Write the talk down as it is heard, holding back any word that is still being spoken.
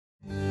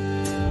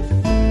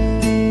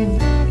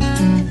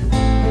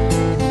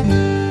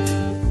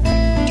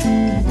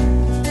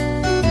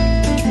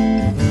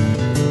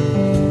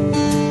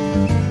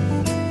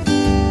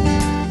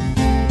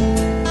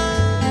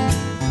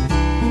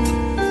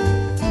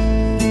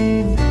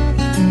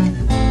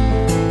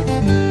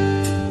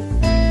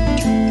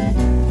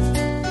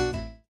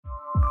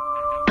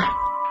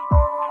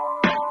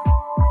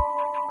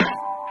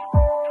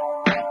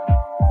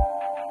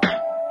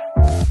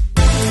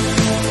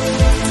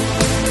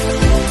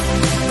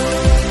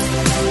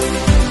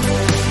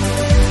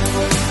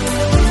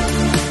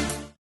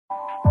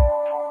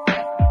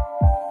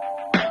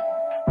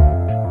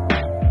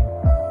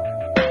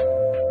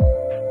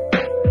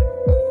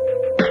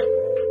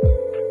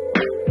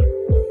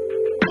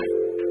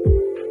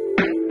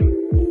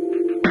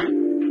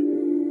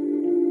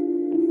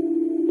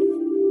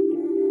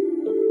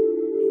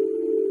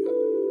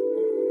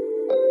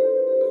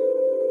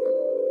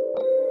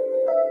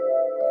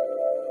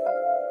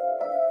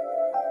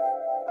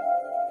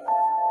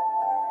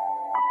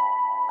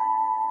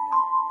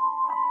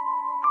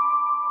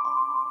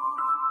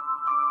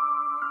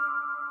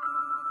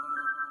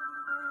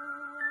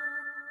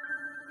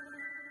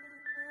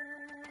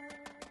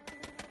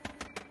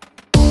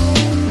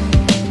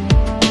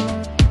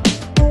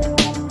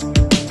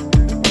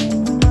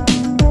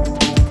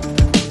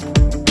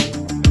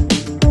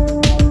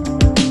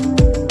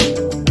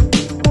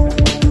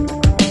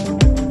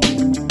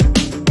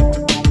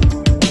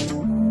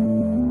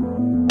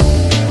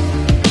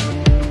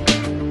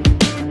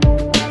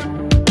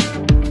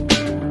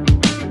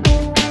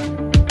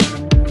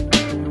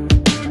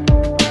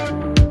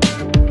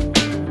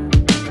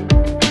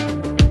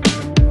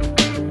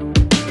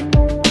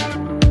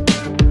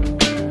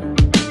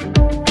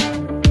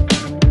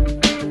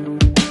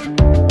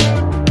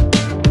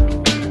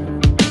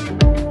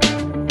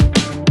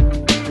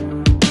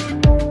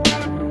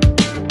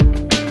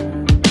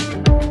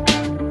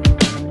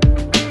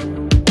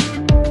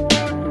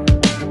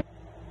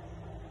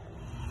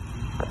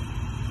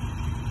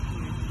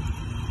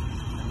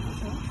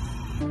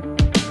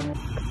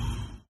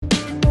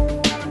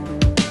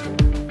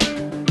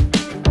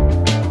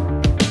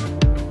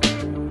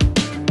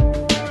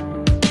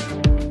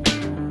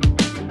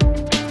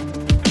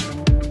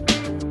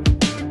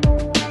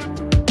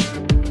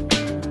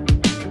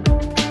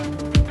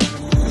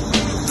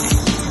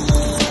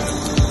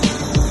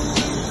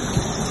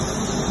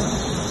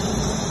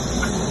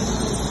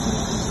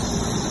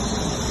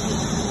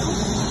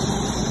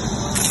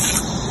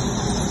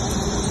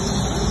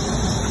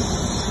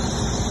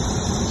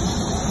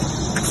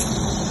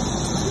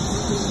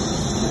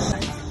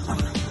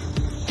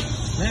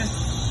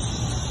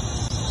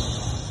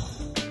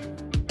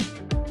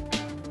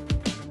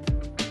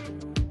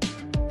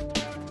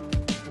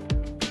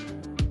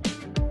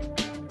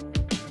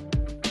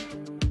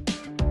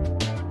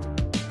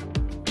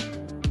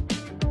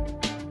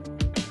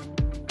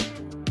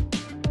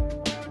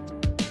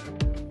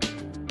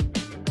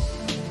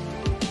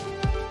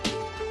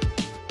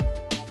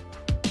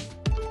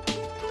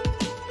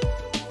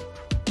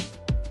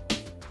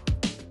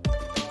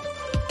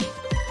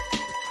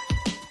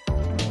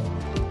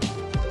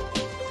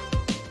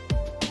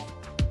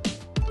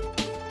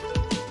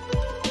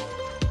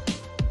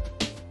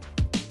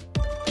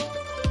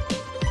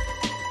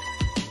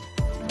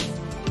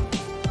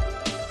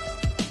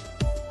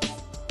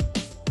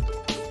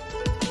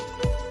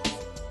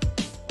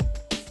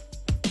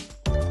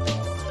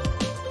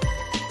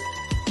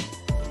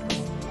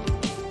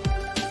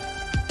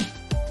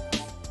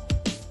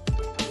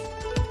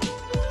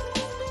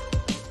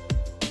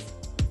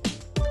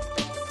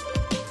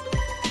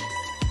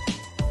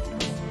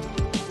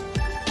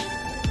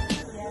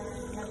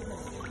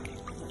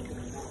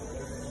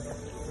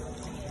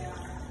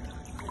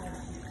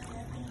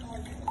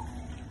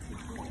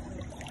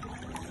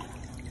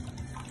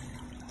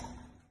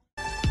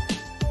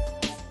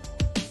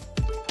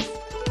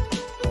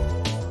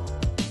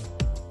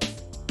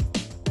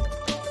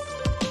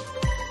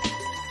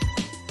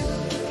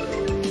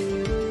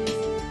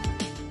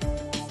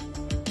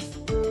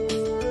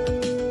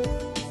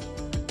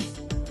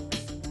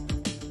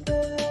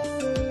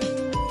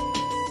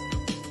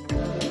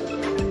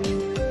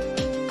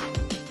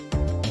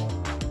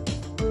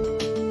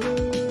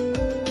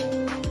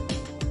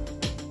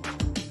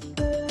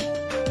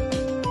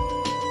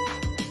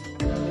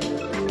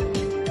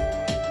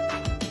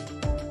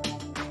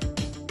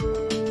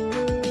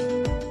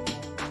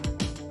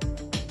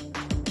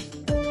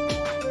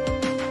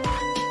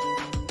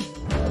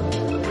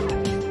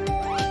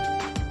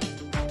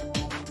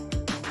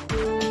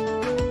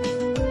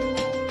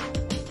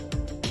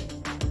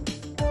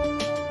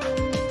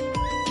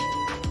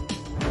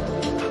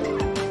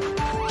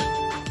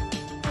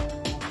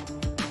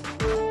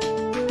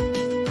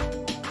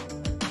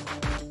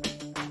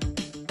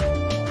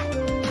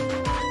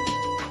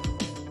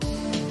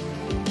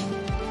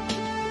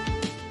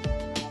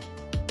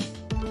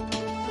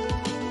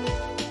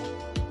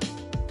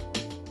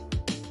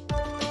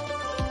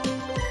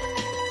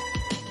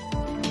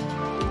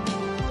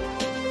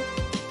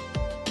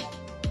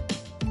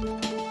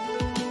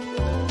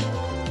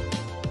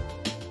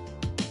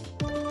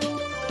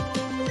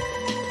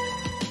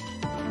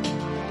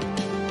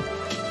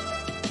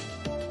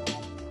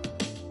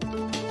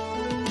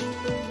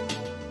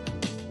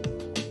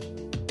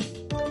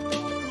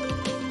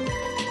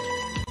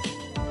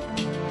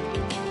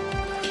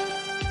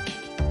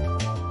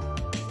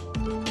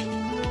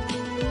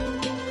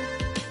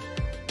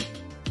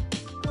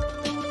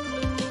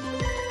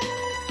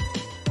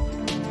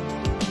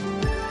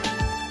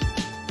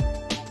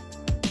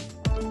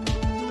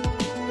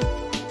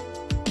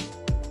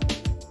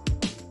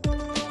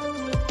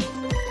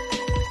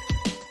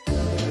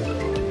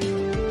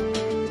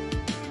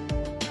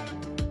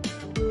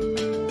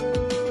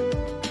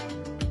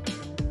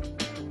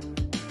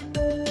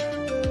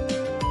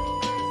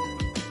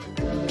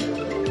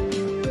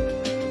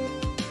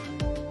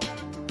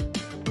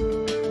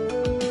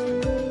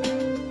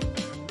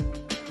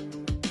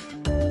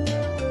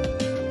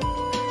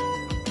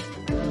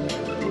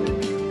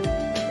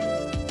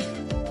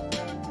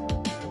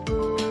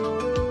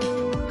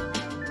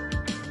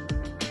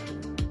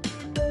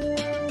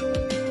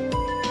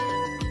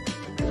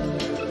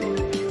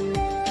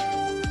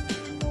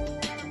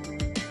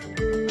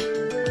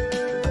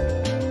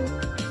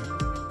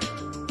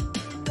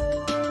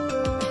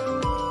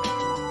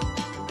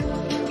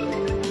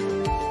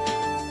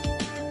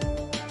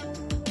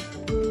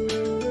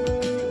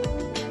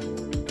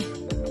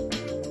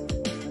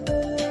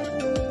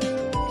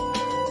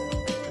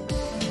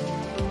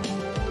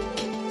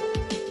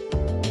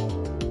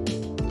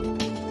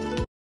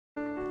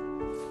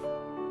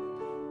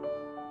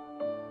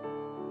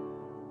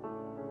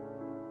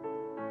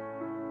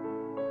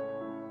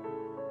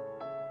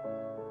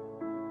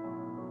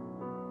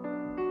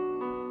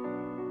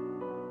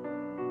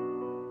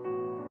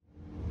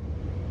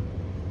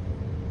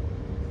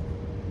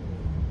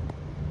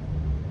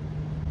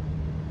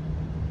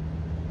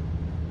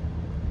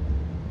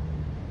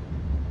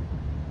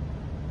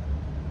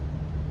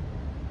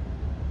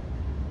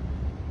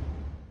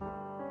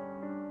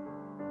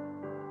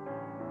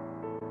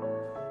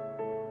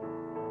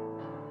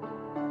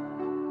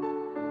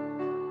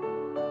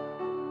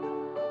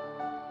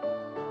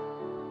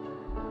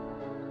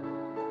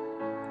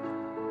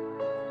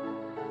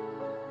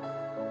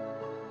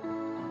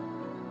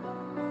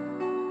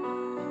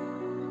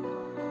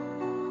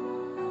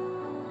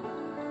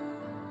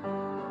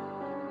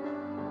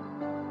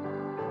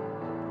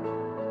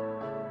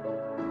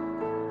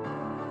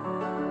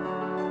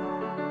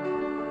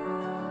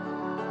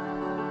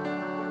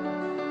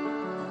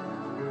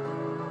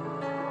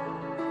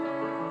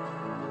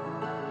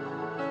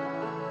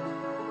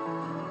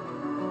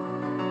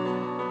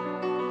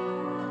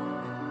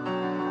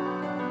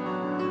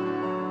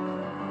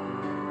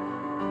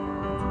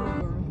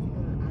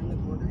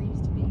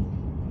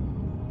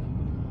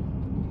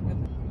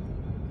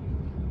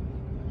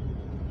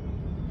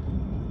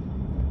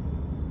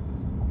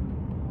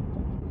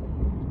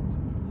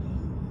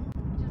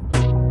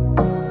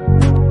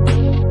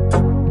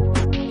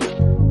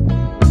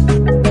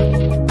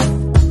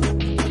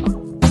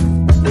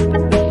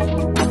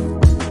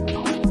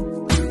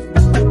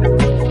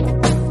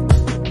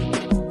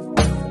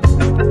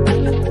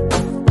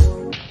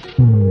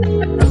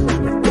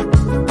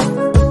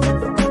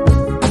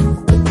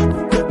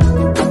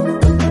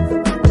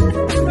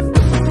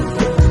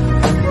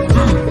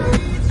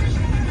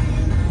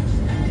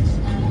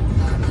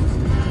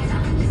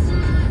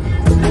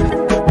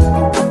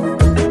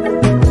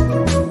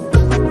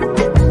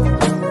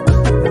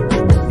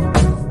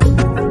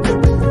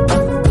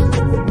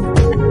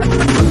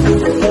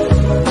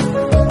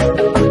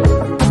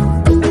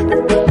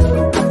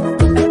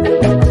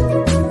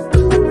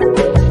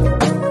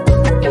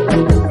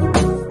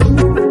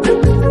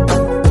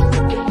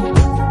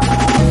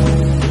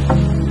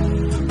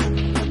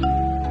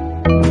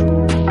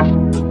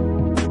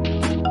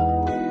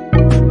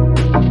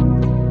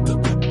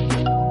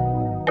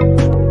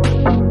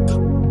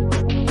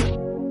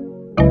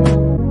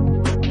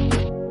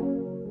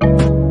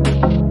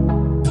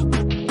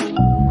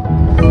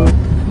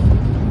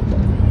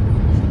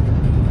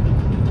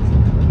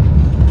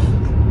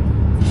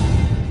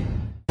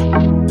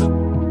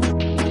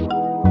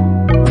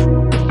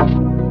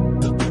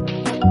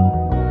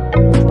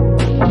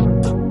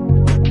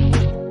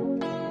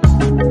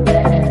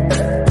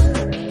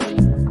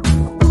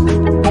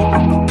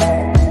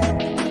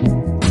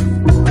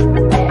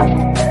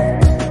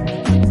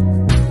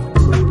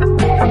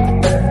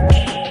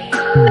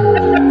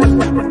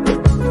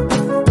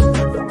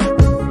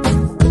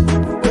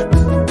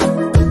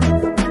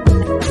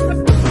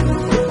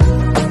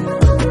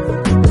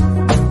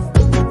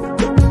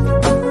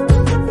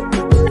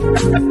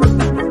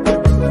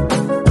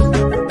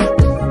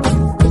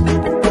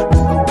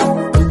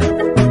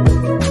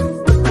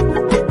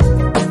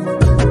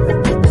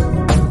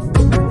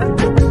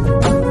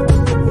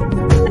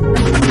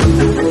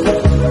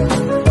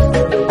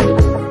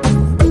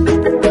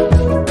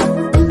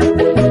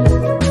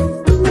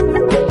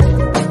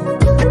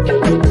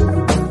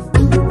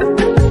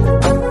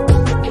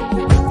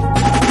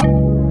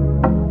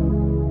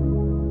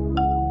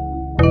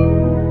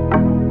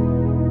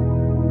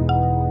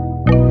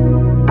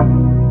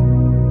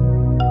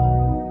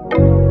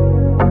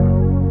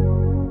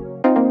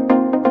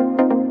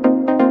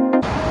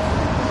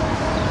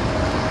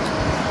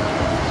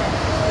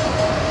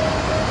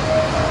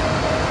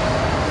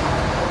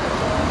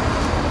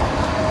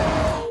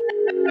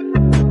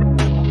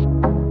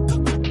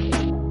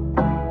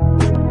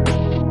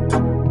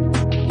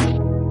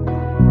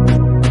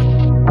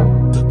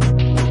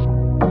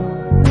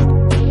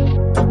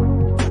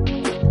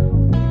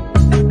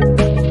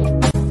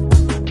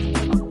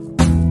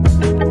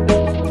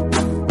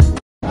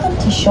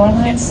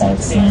Shoreline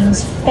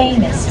Sightseeing's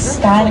famous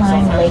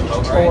Skyline Lake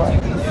Tour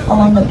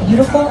along the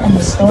beautiful and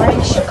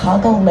historic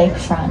Chicago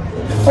lakefront,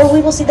 where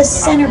we will see the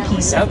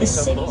centerpiece of the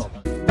city's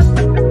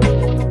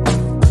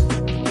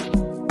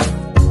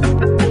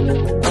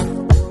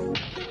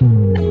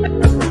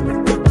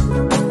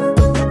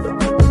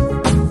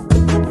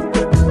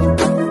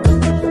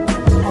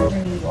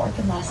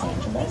Los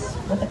Angeles,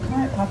 with a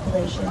current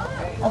population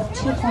of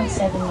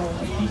 2.7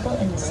 million people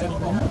in the city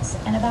limits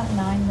and about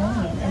 9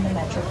 million in the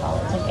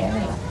metropolitan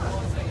area.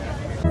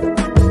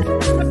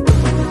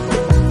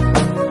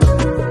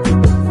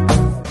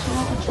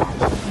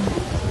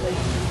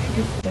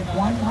 With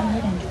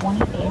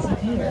 120 days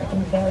a year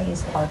in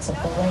various parts of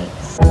the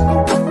lakes.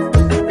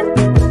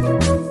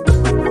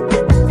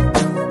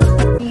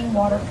 The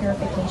water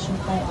purification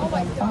plant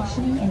began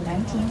functioning in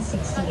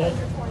 1968.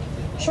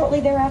 Shortly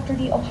thereafter,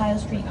 the Ohio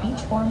Street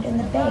Beach formed in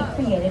the bay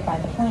created by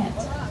the plant.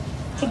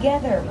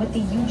 Together with the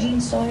Eugene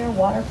Sawyer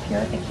Water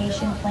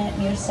Purification Plant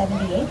near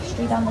 78th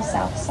Street on the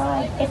south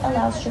side, it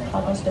allows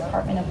Chicago's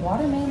Department of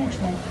Water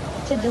Management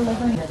to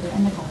deliver river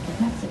in the Gulf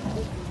of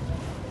Mexico.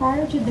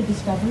 Prior to the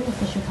discovery of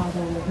the Chicago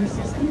River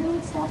system, it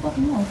would stop up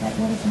north at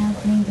what is now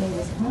Green Bay,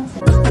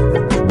 Wisconsin.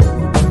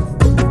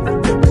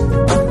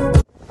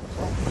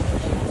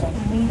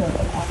 Leader of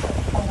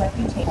a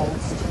reputation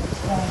holds to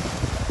its day.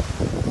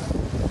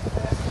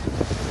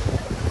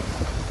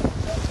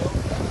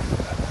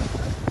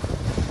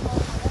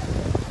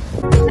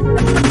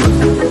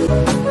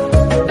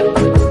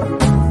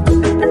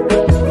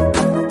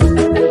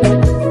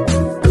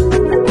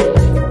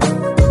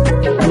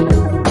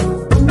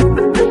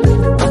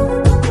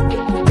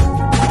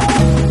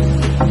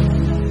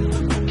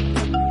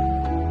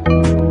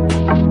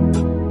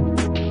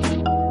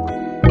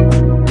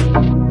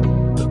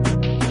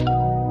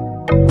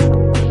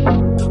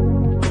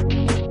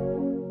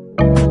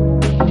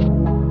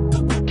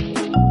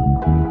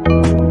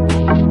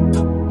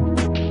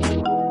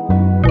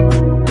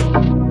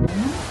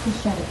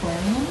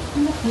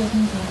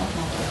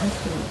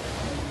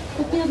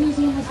 The Field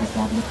Museum was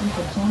established with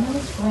a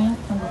generous grant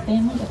from the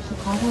family of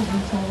Chicago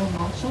retailer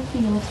Marshall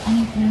Fields and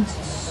includes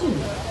Sue,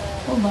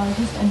 the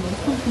largest and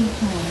most complete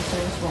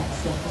Tyrannosaurus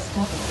Rex yet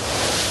discovered.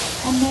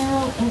 A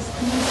narrow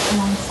S-piece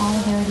along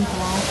Solidarity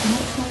Drive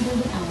connects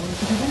Northern Island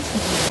to the rest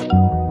of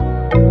the